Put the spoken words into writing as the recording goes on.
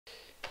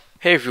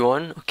Hey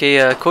everyone,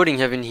 okay, Coding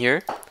Heaven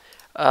here.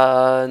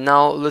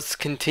 Now let's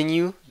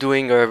continue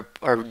doing our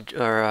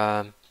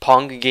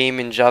Pong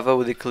game in Java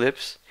with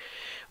Eclipse.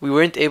 We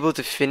weren't able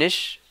to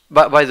finish,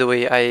 but by the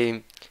way,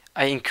 I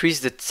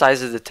increased the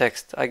size of the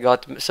text. I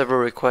got several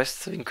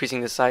requests of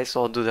increasing the size,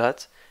 so I'll do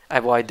that.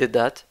 I did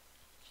that.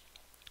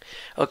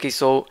 Okay,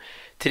 so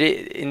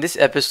today in this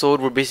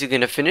episode, we're basically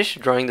gonna finish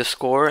drawing the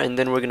score, and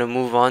then we're gonna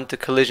move on to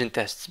collision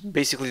tests.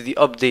 Basically, the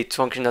update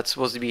function that's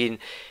supposed to be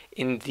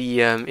in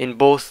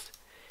both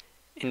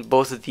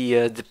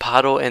the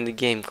paddle and the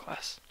game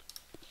class.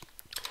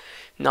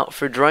 Now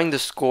for drawing the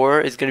score,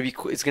 it's gonna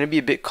be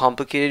a bit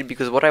complicated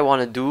because what I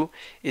want to do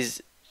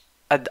is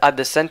at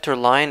the center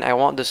line, I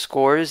want the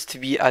scores to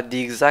be at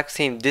the exact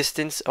same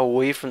distance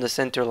away from the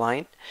center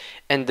line,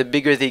 and the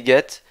bigger they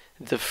get,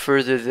 the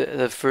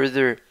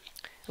further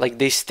like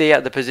they stay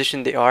at the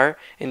position they are,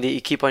 and they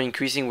keep on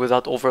increasing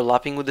without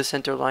overlapping with the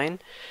center line.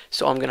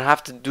 So I'm gonna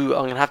have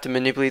to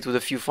manipulate with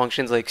a few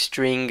functions like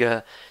string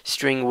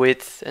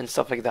width and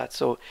stuff like that.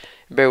 So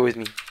bear with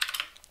me.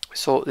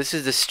 So this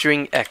is the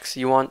string x.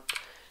 You want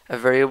a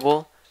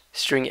variable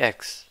string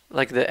x,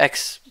 like the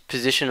x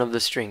position of the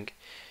string.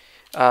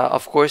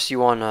 Of course, you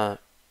want a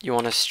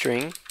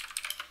string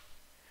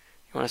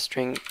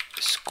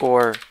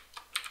score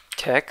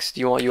text.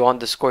 You want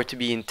the score to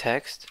be in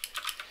text.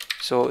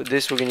 So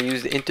this, we're going to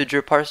use the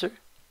integer parser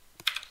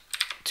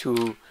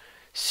to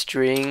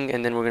string,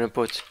 and then we're going to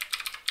put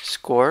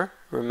score.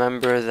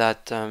 Remember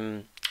that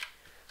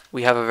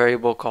we have a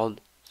variable called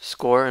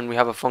score, and we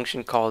have a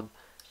function called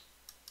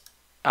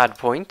add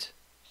point.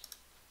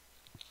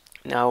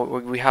 Now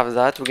we have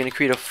that. We're going to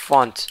create a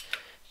font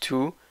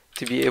to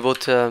be able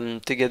to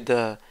get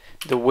the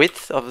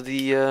width of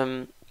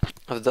the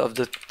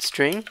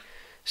string.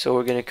 So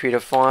we're going to create a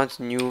font,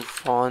 new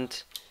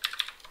font.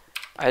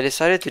 I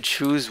decided to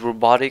choose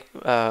Roboto,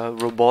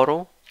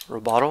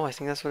 I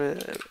think that's what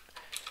it is.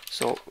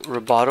 So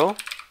Roboto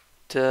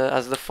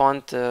as the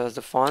font,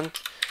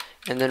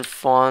 and then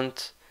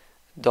font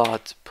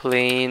dot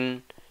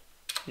plain,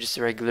 just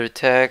a regular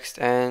text,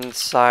 and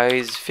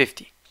size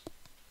 50.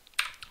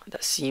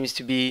 That seems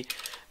to be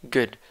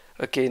good.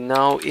 Okay,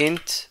 now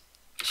int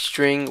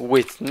string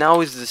width.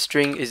 Now is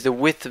the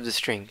width of the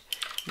string.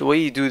 The way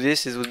you do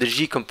this is with the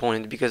G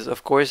component, because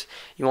of course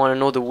you want to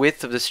know the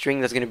width of the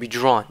string that's going to be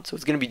drawn. So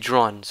it's going to be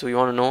drawn. So you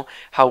want to know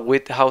how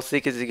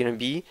thick is it going to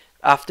be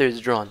after it's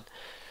drawn.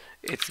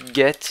 It's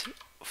get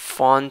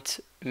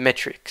font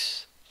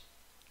metrics.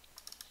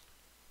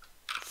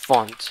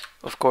 Font,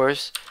 of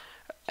course,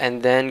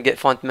 and then get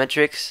font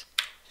metrics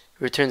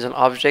returns an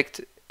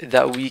object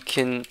that we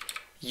can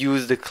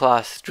use the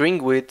class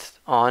string width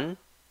on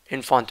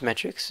in font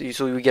metrics.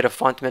 So we get a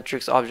font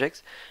metrics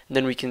object, and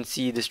then we can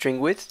see the string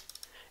width.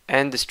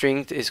 And the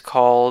string is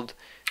called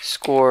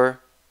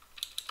score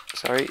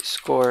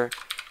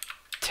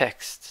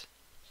text.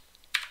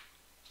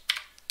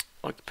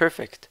 Okay,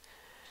 perfect.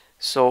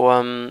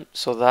 So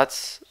so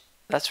that's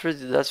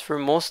for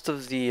most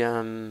of the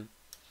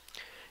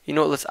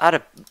let's add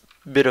a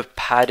bit of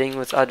padding.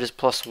 Let's add just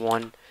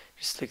 +1,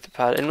 just like the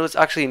pad, and let's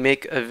actually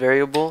make a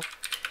variable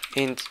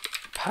int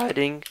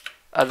padding.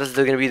 That's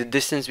going to be the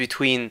distance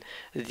between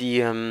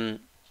the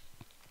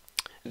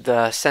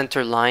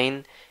center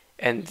line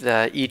and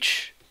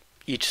each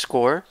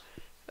score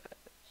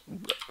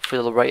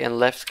for the right and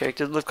left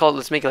characters.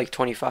 Let's make it like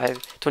 25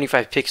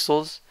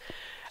 pixels.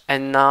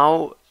 And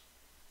now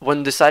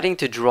when deciding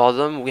to draw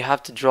them, we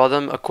have to draw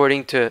them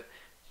according to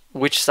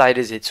which side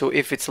is it. So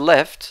if it's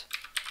left,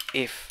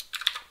 if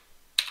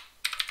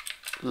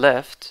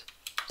left,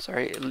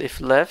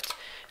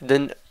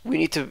 then we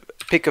need to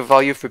pick a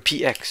value for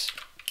px.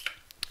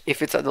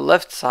 If it's at the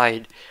left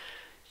side,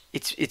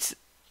 it's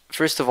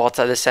first of all, it's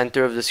at the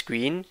center of the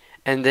screen,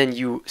 and then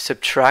you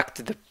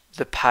subtract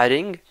the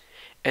padding,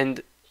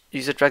 and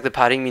you subtract the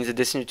padding means the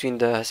distance between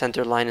the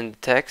center line and the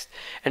text.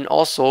 And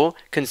also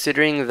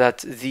considering that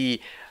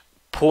the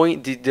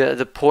point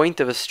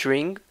of a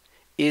string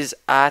is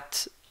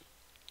at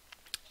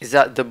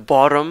the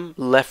bottom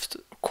left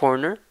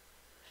corner,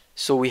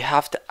 so we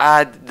have to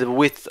add the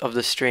width of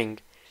the string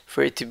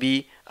for it to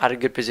be at a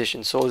good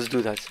position. So let's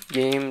do that.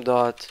 Game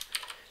dot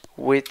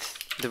width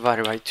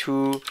divided by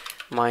 2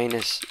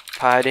 minus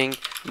padding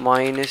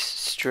minus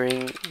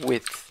string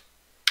width.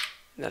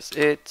 That's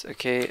it.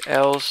 Okay,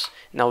 else.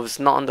 Now it's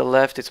not on the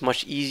left, it's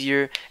much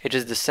easier. It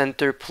is the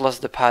center plus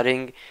the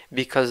padding,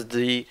 because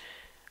the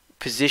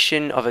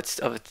position of a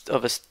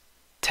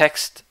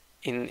text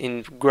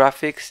in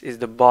graphics is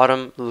the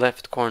bottom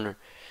left corner.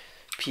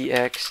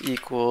 Px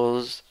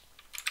equals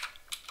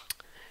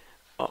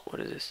what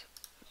is this?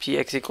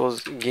 Px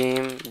equals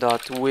game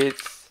dot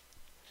width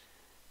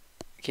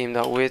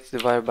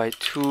divided by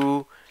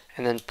 2,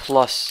 and then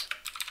plus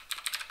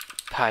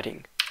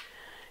padding.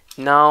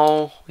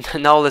 Now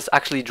let's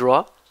actually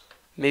draw.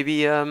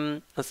 Maybe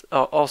sorry,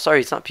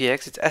 it's not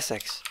px, it's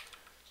sx.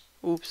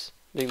 Oops,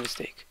 big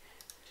mistake.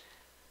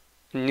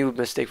 New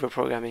mistake for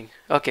programming.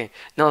 Okay,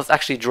 now let's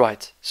actually draw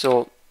it.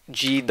 So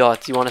g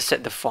dot, you want to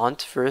set the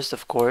font first,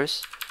 of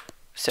course.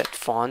 Set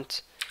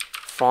font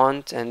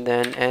font, and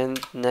then end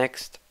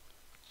next.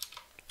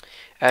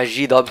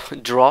 G-dub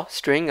draw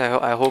string.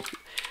 I hope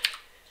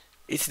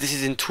this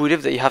is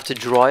intuitive that you have to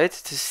draw it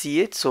to see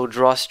it. So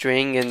draw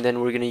string, and then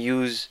we're gonna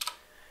use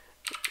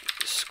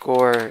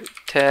score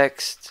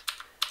text.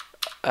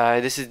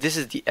 This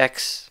is the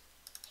X.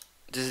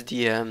 This is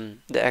the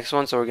X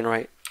one, so we're gonna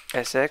write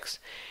SX,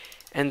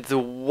 and the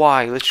Y.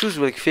 Let's choose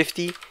like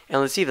 50,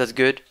 and let's see if that's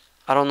good.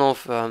 I don't know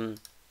if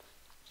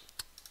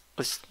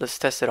let's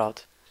test it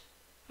out.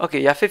 Okay,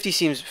 yeah, 50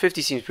 seems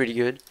pretty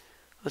good.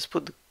 Let's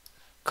put the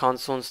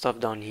console and stuff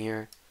down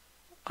here.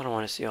 I don't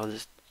want to see all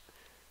this.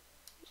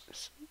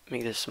 Let's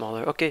make this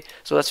smaller. Okay,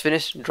 so let's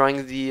finish drawing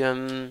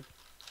the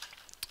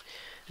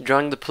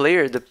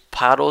player, the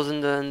paddles,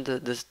 and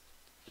the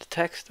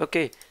text.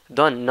 Okay,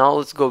 done. Now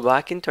let's go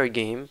back into our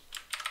game.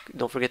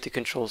 Don't forget to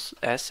Control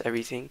S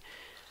everything.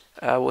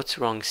 What's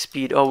wrong?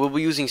 Speed. Oh, we'll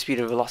be using speed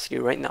and velocity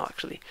right now,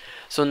 actually.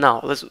 So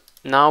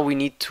now we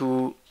need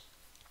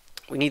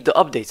the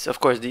updates, of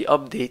course, the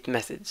update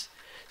methods.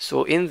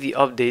 So in the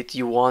update,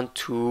 you want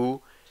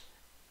to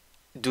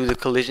do the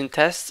collision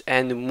tests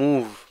and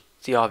move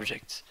the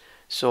objects.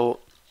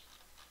 So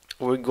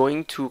we're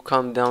going to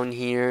come down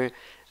here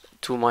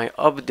to my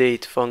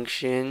update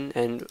function,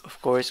 and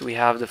of course we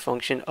have the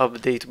function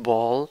update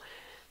ball.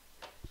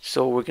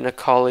 So we're gonna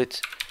call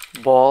it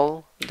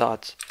ball.update,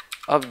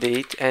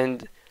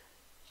 and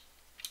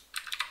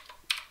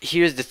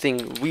here's the thing,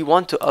 we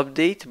want to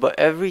update, but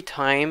every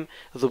time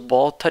the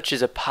ball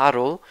touches a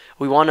paddle,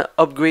 we want to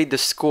upgrade the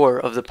score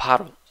of the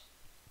paddle.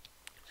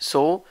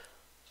 So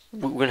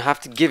we're gonna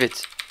have to give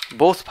it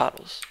both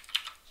paddles,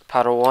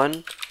 paddle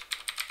 1,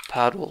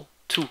 paddle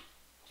 2. You're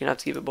gonna have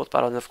to give it both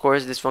paddles, and of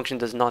course this function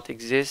does not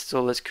exist,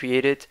 so let's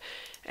create it,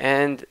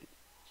 and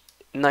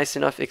nice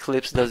enough,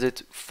 Eclipse does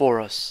it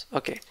for us.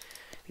 Okay,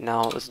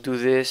 now let's do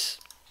this.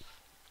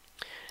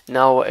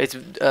 Now it's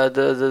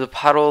the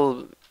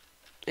paddle.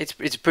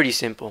 It's pretty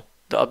simple,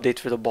 the update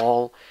for the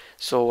ball.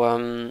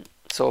 So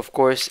so of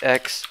course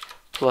x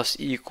plus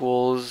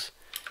equals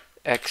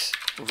x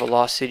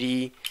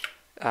velocity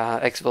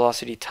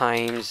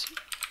times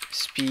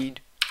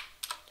speed.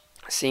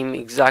 Same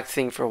exact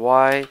thing for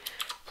y,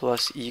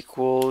 plus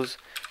equals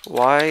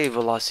y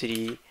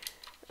velocity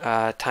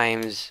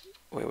times,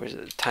 wait, where's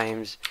it,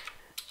 times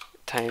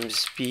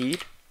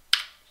speed.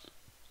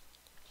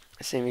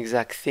 Same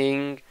exact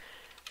thing.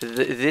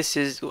 This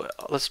is,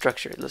 let's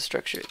structure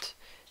it.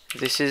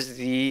 This is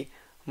the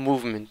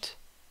movement.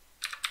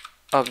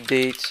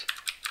 Update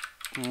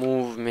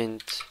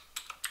movement.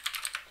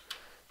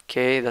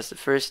 Okay, that's the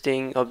first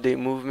thing. Update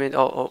movement.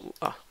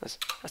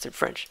 That's in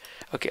French.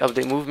 Okay,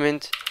 update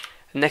movement.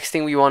 Next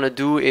thing we want to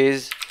do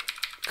is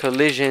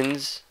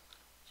collisions.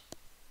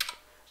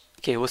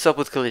 Okay, what's up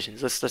with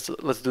collisions? Let's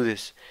do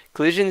this.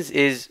 Collisions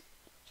is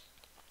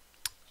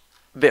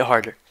a bit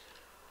harder.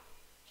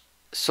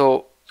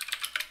 So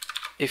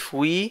if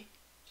we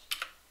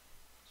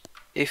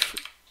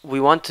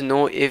want to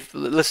know if,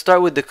 let's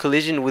start with the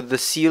collision with the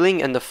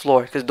ceiling and the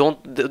floor, because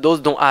those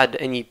don't add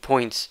any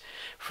points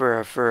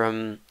for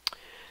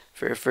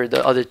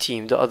the other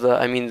team,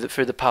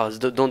 for the pallets.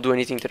 Don't do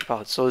anything to the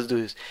pallets. So let's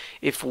do this.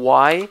 If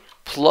y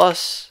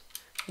plus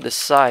the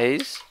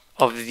size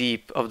of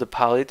the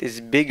pallet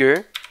is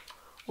bigger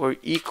or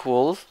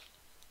equal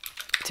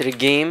to the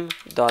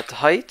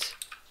game.height,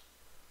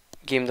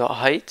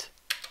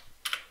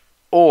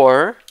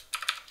 or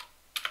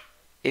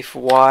if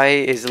y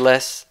is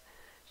less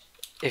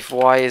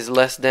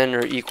than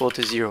or equal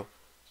to 0.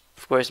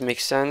 Of course,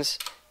 makes sense.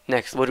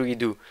 Next, what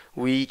do?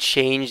 We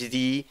change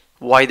the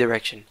y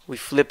direction. We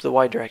flip the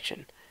y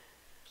direction.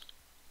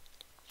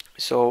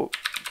 So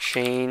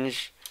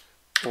change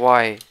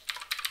y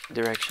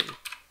direction.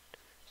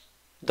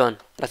 Done.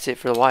 That's it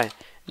for the y.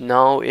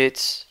 Now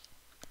it's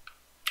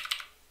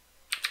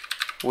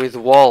with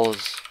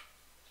walls.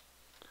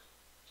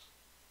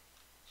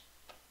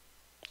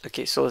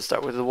 Okay, so let's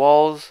start with the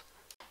walls.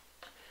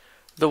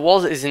 The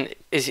walls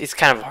it's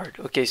kind of hard.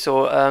 Okay,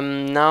 so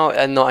now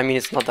no, I mean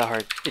it's not that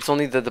hard. It's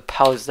only the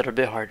pallets that are a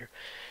bit harder.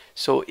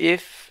 So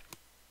if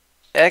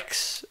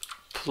x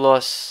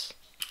plus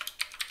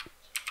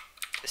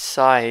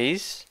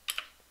size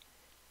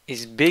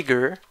is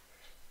bigger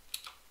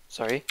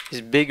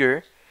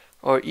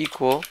or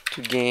equal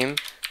to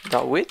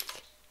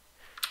game.width,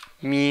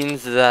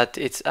 means that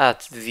it's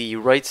at the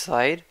right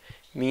side,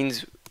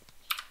 means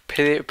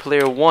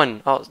player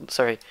 1, oh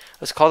sorry,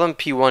 let's call them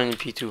P1 and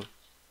P2.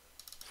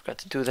 Forgot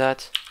to do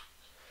that.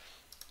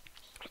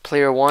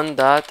 Player 1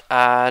 dot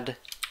add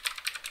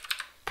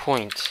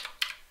point.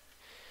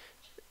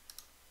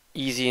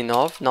 Easy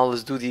enough. Now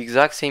let's do the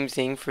exact same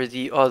thing for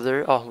the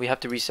other. Oh, we have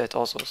to reset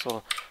also,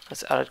 so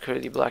let's add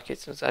curly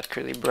brackets.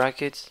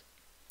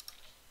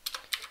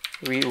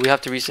 We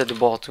have to reset the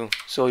ball too.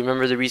 So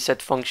remember, the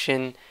reset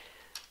function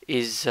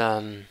is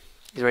right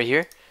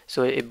here.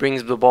 So it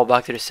brings the ball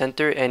back to the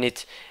center, and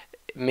it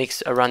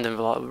makes a random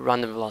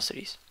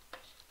velocities.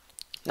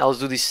 Now let's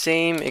do the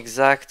same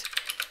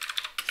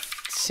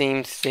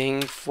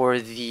thing for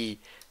the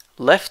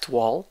left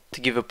wall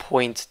to give a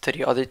point to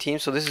the other team.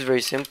 So this is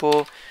very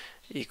simple.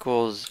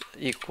 equals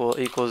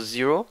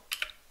 0,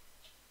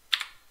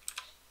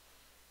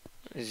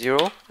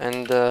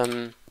 and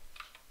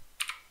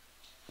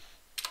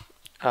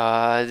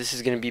this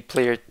is going to be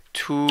player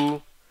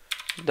 2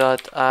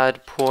 dot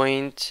add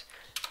point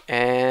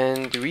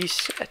and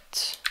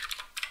reset.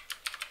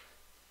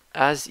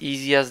 As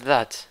easy as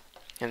that,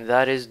 and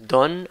that is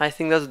done. I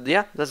think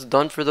that's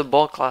done for the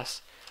ball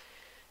class.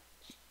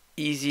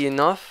 Easy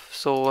enough.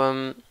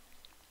 So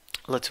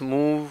let's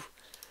move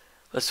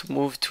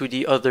to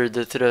the other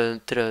to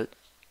the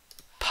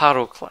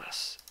paddle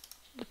class.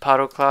 The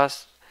paddle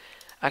class.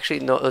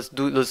 Actually, no. Let's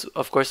do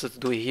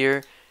it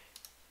here.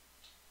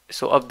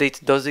 So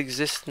update does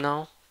exist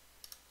now.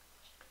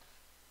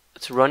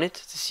 Let's run it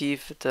to see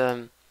if it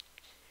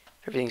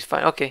everything's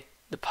fine. Okay,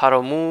 the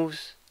paddle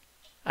moves.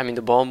 I mean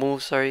the ball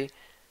moves. Sorry,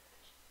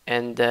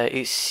 and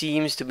it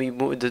seems to be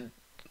the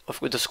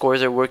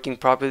scores are working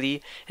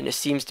properly, and it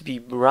seems to be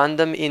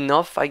random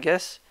enough, I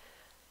guess.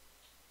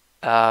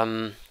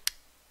 Well,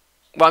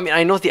 I mean,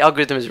 I know the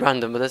algorithm is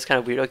random, but that's kind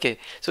of weird. Okay,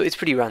 so it's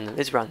pretty random.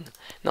 It's random.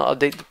 Now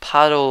update the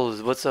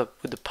paddles. What's up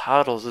with the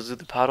paddles? Let's do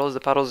the paddles. The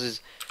paddles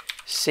is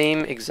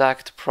same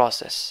exact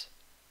process.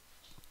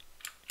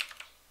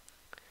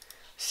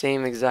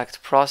 Same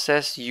exact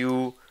process.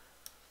 You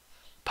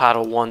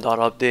paddle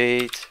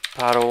 1.update,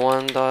 paddle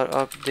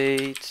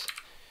 1.update,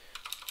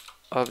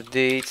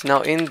 update.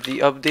 Now in the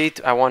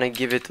update, I want to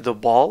give it the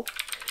ball,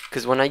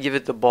 because when I give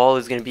it the ball,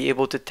 it's going to be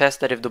able to test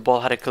that if the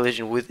ball had a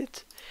collision with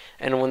it.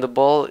 And when the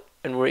ball,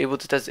 and we're able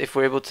to test, if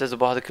we're able to test the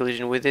ball had a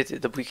collision with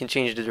it, we can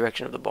change the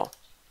direction of the ball.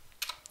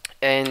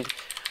 And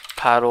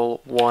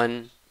paddle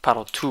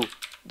 2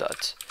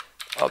 dot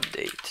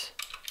update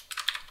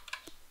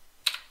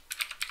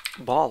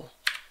ball.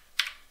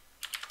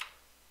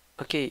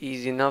 Okay,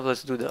 easy enough.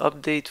 Let's do the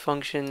update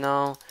function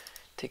now.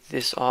 Take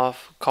this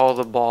off. Call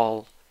the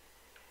ball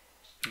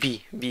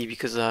B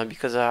because I'm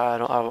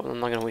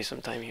not gonna waste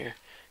some time here.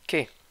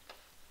 Okay.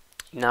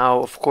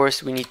 Now, of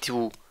course, we need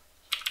to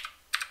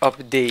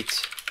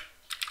update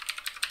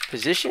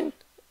position.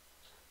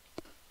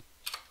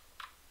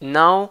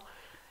 Now,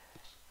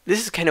 this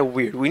is kind of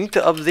weird. We need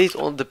to update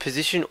on the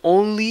position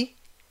only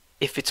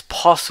if it's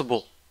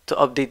possible to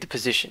update the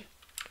position.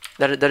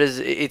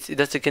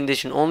 That's a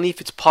condition. Only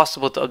if it's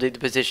possible to update the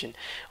position.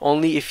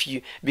 Only if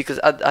you, because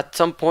at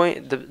some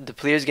point the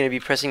player is going to be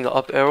pressing the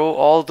up arrow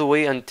all the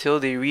way until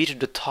they reach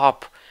the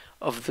top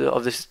of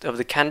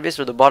the canvas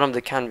or the bottom of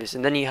the canvas,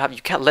 and then you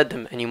can't let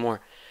them anymore.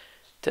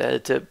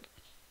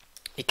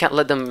 You can't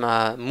let them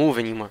move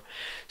anymore.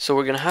 So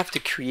we're gonna have to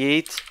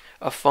create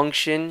a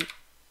function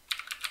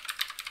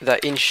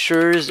that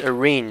ensures a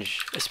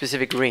range, a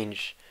specific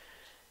range,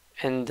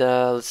 and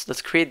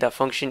let's create that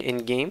function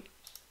in game.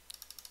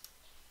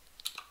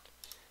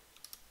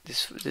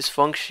 This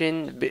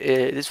function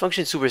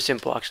is super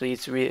simple. Actually,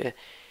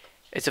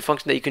 it's a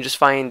function that you can just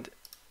find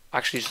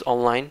actually just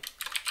online,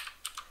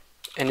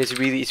 and it's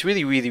really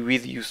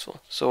useful.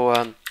 So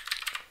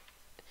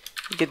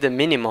you get the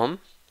minimum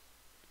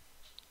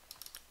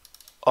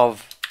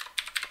of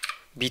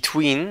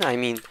between, I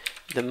mean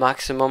the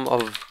maximum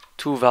of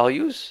two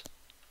values.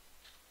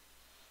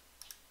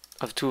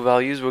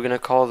 We're gonna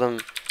call them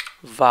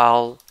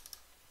val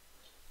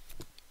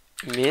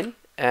min,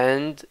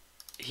 and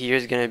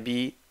here's going to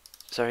be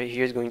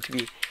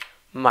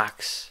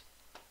max.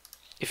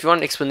 If you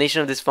want an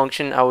explanation of this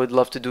function, I would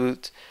love to do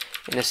it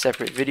in a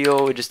separate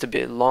video. It's just a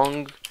bit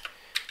long.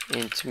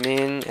 Int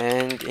min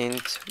and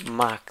int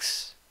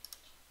max.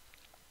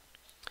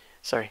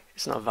 Sorry,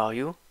 it's not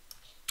value,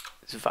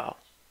 it's val.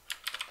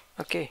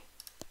 Okay,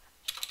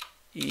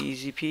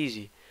 easy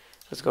peasy.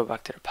 Let's go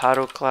back to the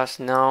paddle class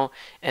now,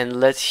 and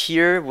let's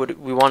here what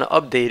we want to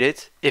update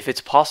it, if it's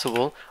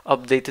possible,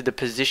 update to the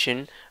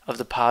position of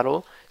the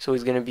paddle. So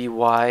it's going to be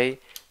y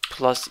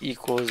plus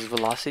equals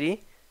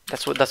velocity.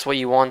 That's what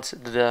you want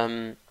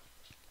the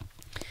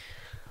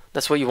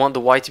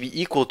y to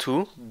be equal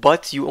to,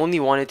 but you only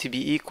want it to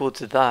be equal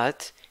to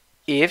that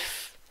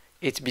if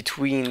it's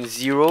between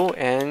 0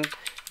 and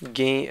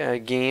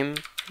game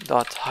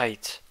dot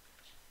height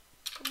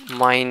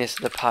minus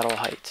the paddle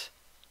height.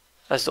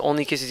 That's the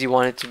only cases you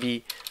want it to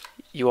be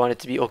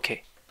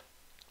okay.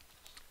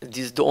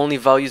 These are the only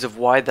values of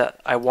y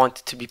that I want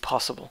to be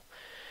possible.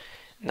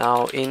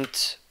 Now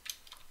int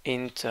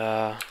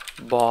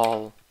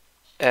ball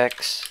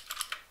x,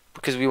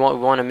 because we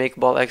want to make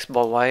ball x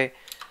ball y,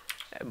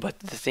 but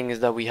the thing is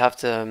that we have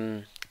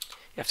to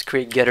you have to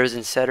create getters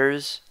and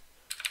setters.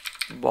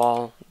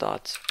 Ball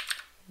dot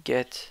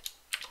get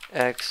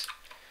x,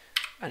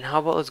 and how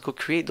about let's go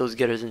create those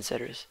getters and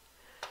setters.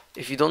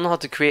 If you don't know how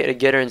to create a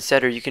getter and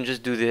setter, you can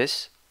just do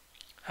this.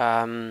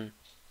 What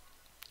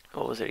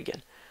was it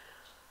again?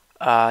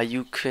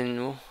 You can,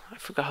 oh, I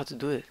forgot how to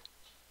do it.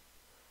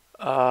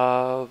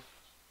 Oh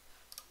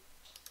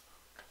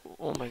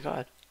my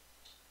god.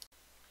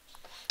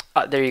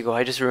 There you go,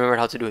 I just remembered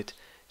how to do it.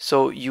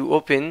 So you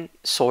open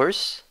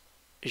source,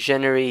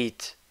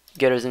 generate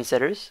getters and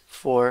setters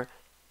for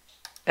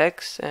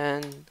x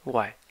and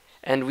y.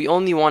 And we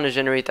only want to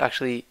generate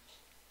actually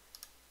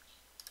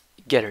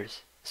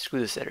getters. Screw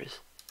the setters.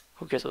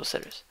 Who cares about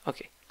setters?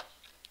 Okay,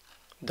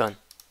 done.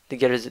 The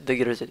getters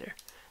are there.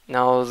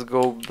 Now let's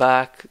go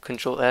back.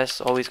 Control S.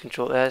 Always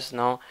Control S.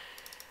 Now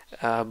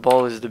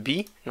ball is the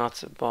B,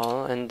 not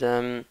ball, and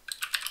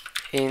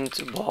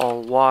int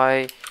ball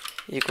y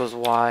equals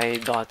y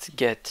dot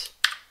get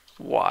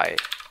y.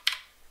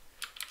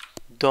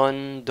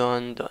 Done,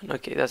 done, done.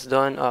 Okay, that's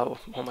done. Oh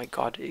my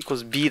god,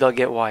 equals b dot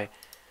get y.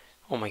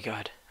 Oh my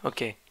god.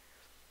 Okay.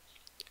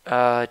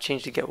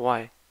 Change to get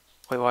y.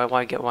 Wait,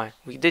 why get y?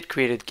 We did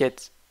create a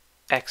get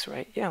x,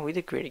 right? Yeah, we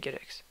did create a get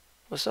x.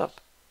 What's up?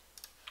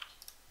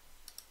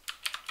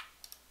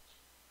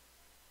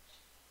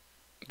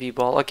 B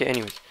ball. Okay,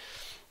 anyways.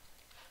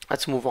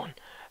 Let's move on.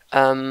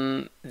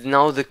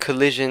 Now the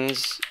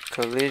collisions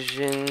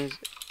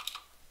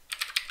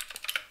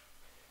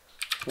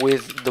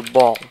with the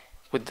ball,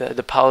 with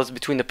the pallets,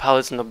 between the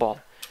pallets and the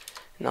ball.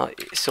 Now,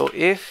 so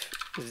if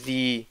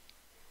the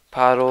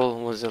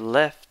paddle was a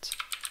left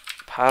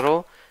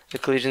paddle, the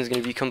collision is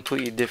going to be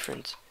completely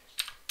different.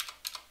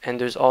 And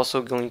there's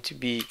also going to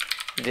be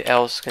the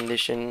else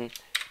condition,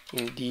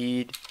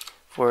 indeed,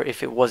 for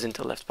if it wasn't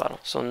a left paddle.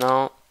 So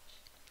now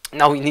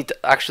we need the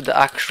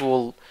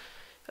actual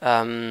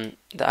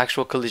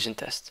collision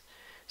test.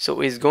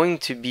 So it's going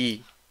to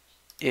be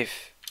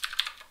if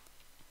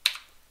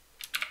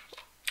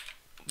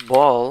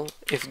ball,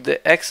 if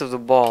the x of the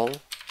ball,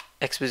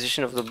 x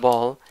position of the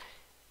ball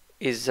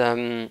is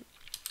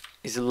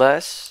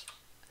less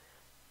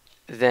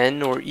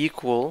than or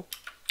equal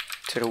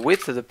to the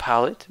width of the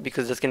pallet,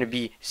 because that's going to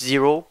be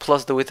 0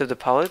 plus the width of the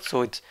pallet,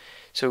 so it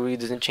really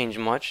doesn't change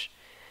much.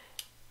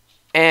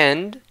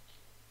 And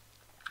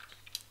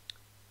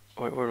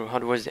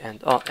where's the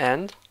end? Oh,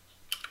 and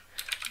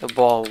the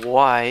ball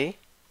y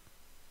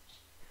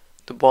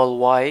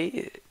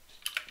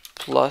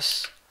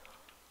plus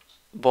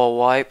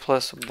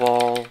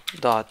ball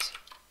dot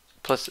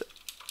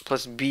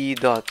plus b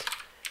dot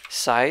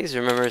size.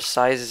 Remember,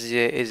 size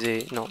is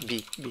a no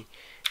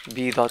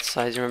b dot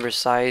size. Remember,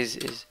 size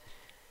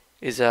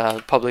is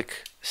a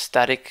public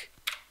static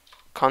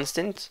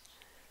constant.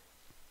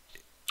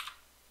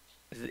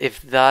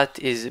 If that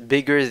is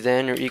bigger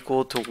than or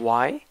equal to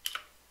y,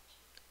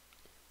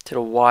 to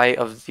the y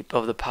of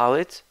the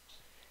pallet,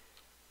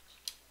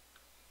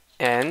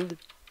 and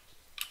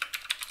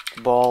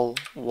ball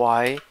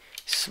y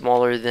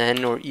smaller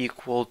than or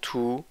equal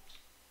to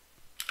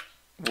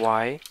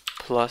y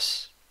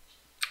plus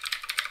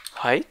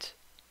height.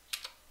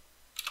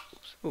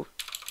 Ooh.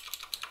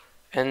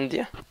 And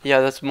yeah,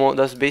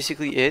 that's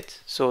basically it.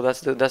 So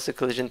that's the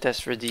collision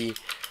test for the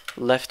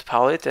left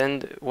pallet.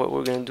 And what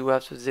we're gonna do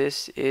after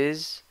this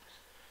is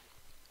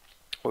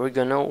we're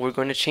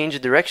gonna change the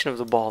direction of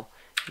the ball.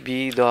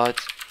 B dot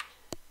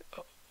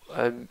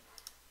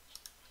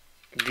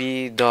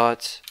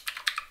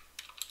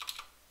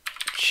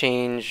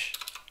change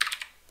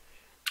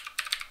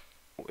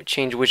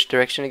which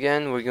direction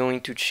again? We're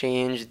going to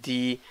change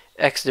the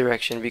x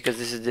direction, because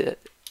this is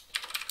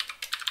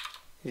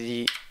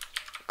the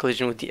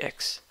collision with the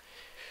x.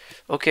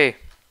 Okay,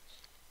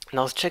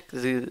 now let's check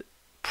the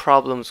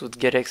problems with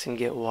get x and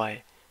get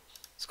y.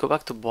 Let's go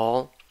back to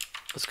ball.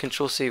 Let's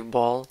control save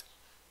ball.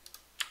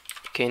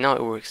 Okay, now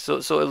it works. So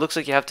it looks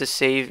like you have to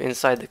save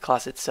inside the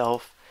class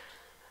itself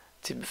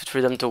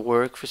for them to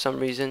work for some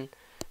reason.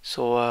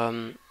 So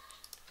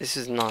this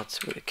is not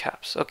with the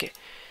caps. Okay,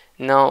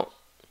 now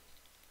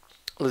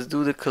let's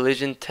do the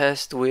collision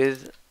test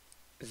with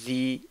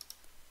the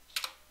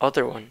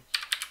other one.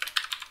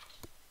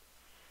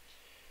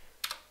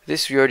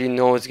 This we already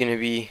know is going to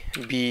be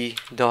b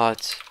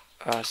dot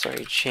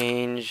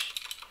change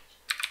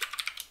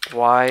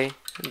y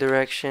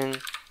direction.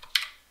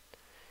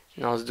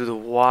 Now let's do the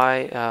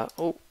y.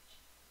 Oh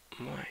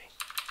my,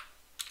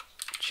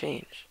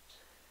 change.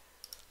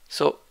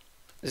 So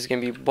this is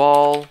going to be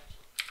ball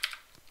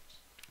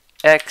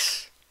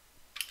x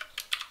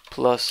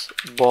plus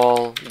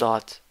ball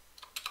dot,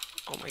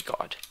 oh my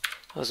god,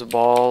 that was a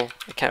ball.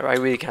 I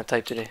really can't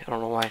type today. I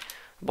don't know why.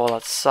 Ball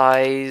dot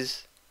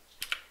size.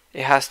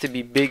 It has to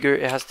be bigger.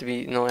 It has to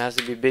be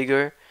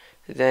bigger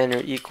than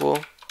or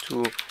equal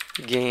to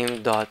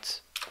game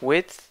dot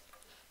width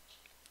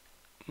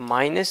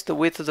minus the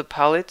width of the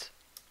pallet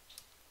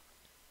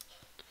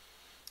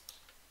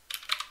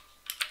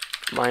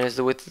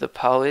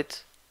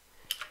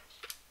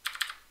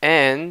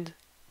and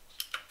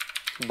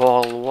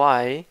ball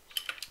y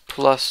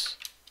plus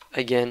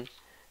again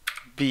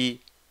b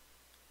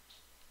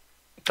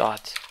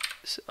dot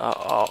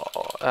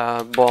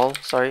ball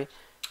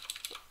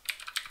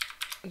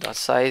dot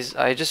size.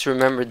 I just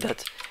remembered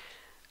that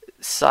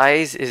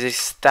size is a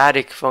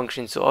static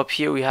function, so up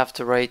here we have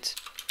to write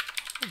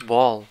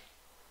ball.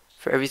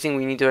 For everything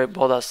we need to write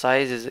ball dot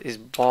size is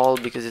ball,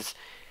 because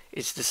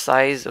it's the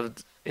size of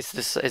it's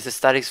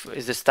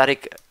the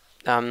static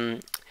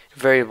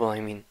variable, I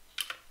mean.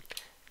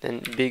 Then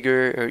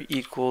bigger or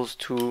equals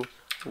to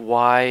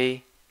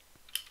y,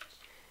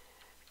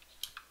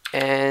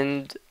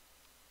 and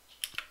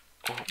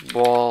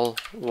ball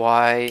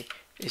y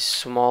is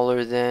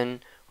smaller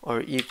than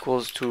or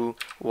equals to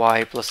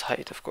y plus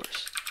height, of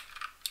course.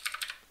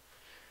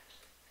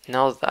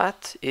 Now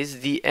that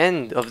is the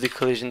end of the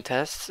collision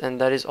tests, and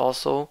that is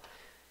also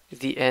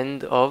the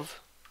end of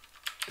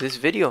this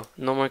video.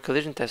 No more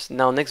collision tests.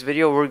 Now next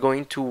video we're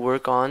going to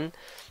work on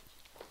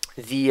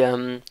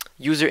the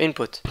user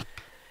input.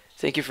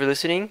 Thank you for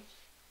listening.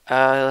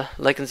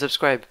 Like and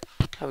subscribe.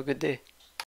 Have a good day.